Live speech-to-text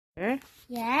Hunter?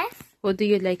 Yes? Who do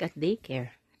you like at daycare?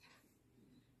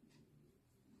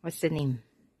 What's the name?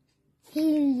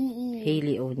 Haley.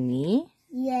 Haley only?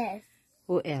 Yes.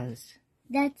 Who else?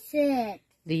 That's it.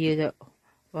 Do you,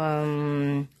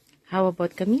 how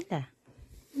about Camila?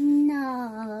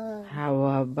 No.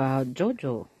 How about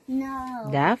Jojo? No.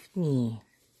 Daphne?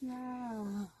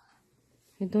 No.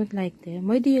 You don't like them?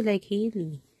 Why do you like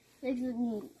Haley? Because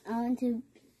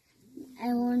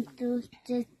I want to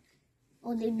just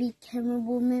only be camera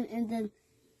woman and then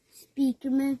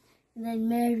speaker man and then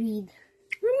married.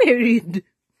 Married?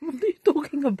 What are you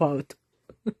talking about?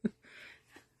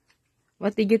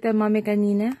 What did you tell mommy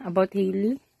kanina about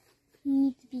Haley? You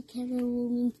need to be camera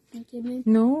woman, speaker man.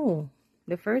 No.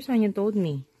 The first one you told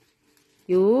me.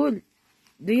 Do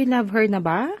you love her na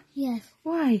ba? Yes.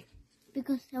 Why?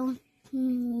 Because I want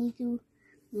me to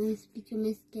speaker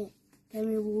man,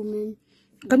 camera woman.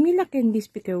 Camila can be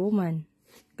speaker woman.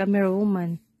 Camera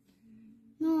woman.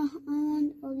 No, I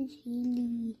want only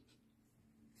Haley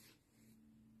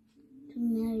to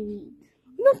marry.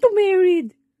 Not to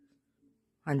married.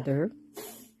 Hunter?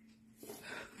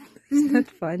 It's not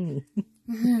funny.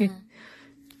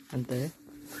 Hunter?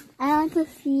 I want to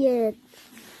see it.